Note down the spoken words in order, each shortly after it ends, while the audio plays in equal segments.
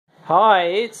Hi,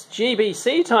 it's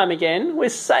GBC time again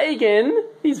with Sagan.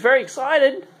 He's very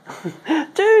excited.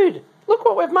 Dude, look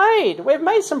what we've made. We've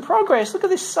made some progress. Look at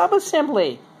this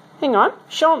sub-assembly. Hang on.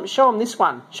 Show him this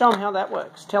one. Show him how that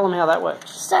works. Tell him how that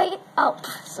works. So, oh,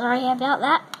 sorry about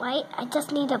that. Wait, I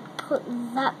just need to put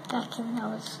that back in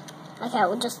those. Okay,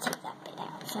 we'll just take that bit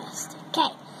out first.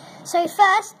 Okay, so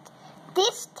first,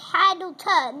 this handle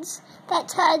turns. That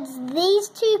turns these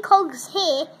two cogs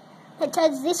here. That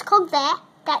turns this cog there.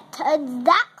 That turns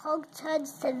that cog,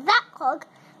 turns to that cog.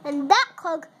 And that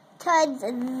cog turns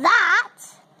that.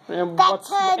 And that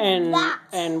turns that.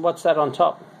 And what's that on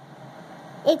top?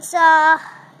 It's a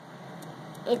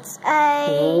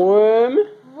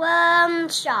worm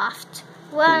shaft.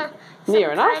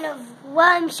 Near enough. Kind of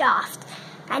worm shaft.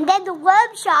 And then the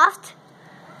worm shaft,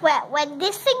 when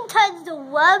this thing turns the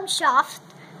worm shaft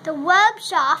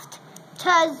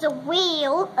turns the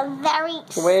wheel very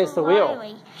slowly. Where's the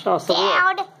wheel? Show us the wheel.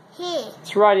 Down here.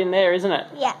 It's right in there, isn't it?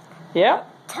 Yeah. Yeah?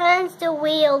 Turns the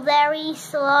wheel very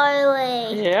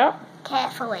slowly. Yeah.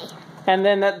 Carefully. And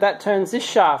then that turns this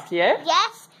shaft, yeah?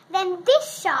 Yes. Then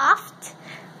this shaft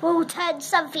will turn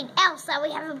something else that we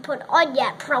haven't put on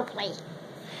yet properly.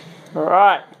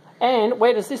 Right. And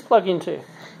where does this plug into?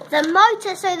 The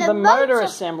motor. So the motor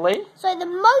assembly. So the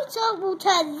motor will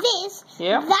turn this.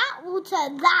 Yeah. That will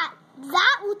turn that.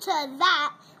 That will turn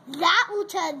that. That will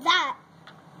turn that.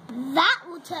 That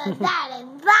will turn that,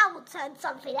 and that will turn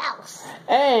something else.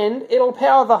 And it'll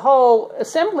power the whole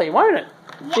assembly, won't it?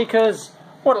 Yeah. Because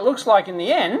what it looks like in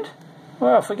the end,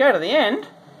 well, if we go to the end,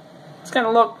 it's going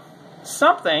to look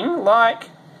something like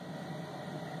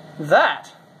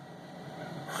that.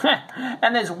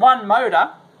 And there's one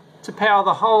motor to power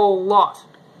the whole lot.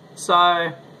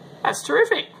 So that's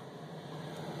terrific.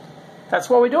 That's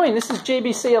what we're doing. This is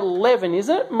GBC 11, is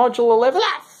it? Module 11?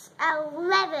 Yes,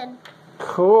 11.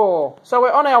 Cool. So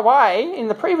we're on our way. In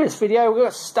the previous video, we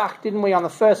got stuck, didn't we, on the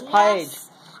first page? Yes.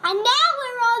 And now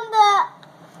we're on the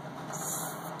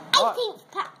 18th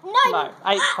page. No,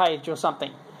 8th page or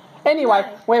something. Anyway,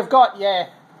 we've got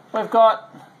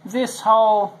this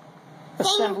whole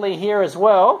assembly here as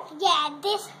well. Yeah,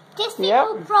 this thing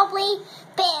will probably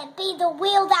be the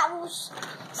wheel that will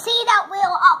see that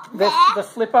wheel up there. The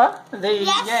flipper,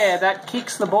 that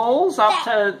kicks the balls up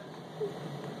to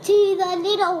the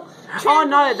little. Oh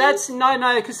no,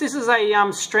 because this is a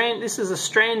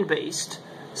Strandbeest.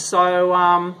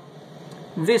 So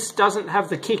this doesn't have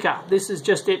the kicker. This is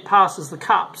just it passes the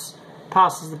cups,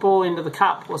 passes the ball into the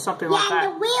cup or something like that. Yeah,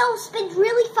 and the wheel spins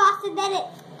really fast and then it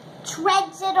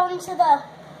treads it onto the.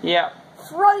 Yeah.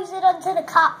 Throws it onto the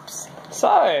cups.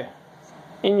 So,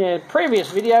 in your previous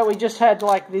video, we just had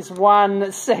like this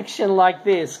one section like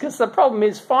this, because the problem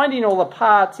is finding all the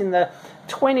parts in the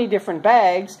 20 different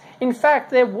bags. In fact,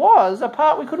 there was a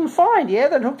part we couldn't find,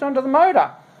 that hooked onto the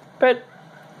motor. But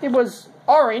it was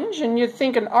orange, and you'd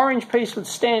think an orange piece would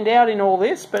stand out in all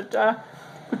this, but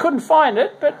we couldn't find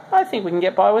it, but I think we can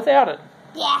get by without it.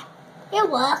 Yeah,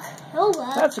 it'll work. It'll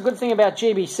work. That's a good thing about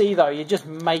GBC, though. You just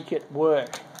make it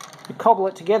work. You cobble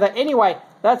it together. Anyway,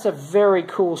 that's a very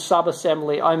cool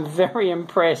sub-assembly. I'm very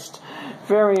impressed.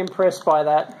 Very impressed by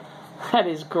that. That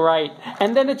is great.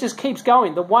 And then it just keeps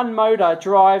going. The one motor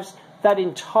drives that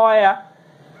entire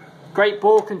great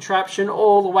ball contraption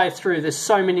all the way through. There's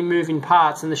so many moving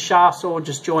parts and the shafts all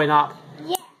just join up.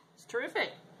 Yeah. It's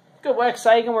terrific. Good work,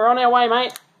 Sagan. We're on our way,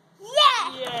 mate.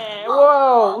 Yeah. Yeah.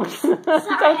 Whoa.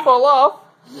 Don't fall off.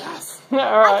 Yes. All right.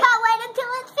 I can't wait until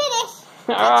it's finished.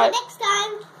 Catch you next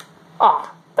time.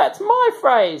 Ah, that's my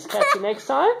phrase. Catch you next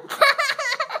time.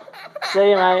 See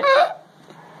you, mate.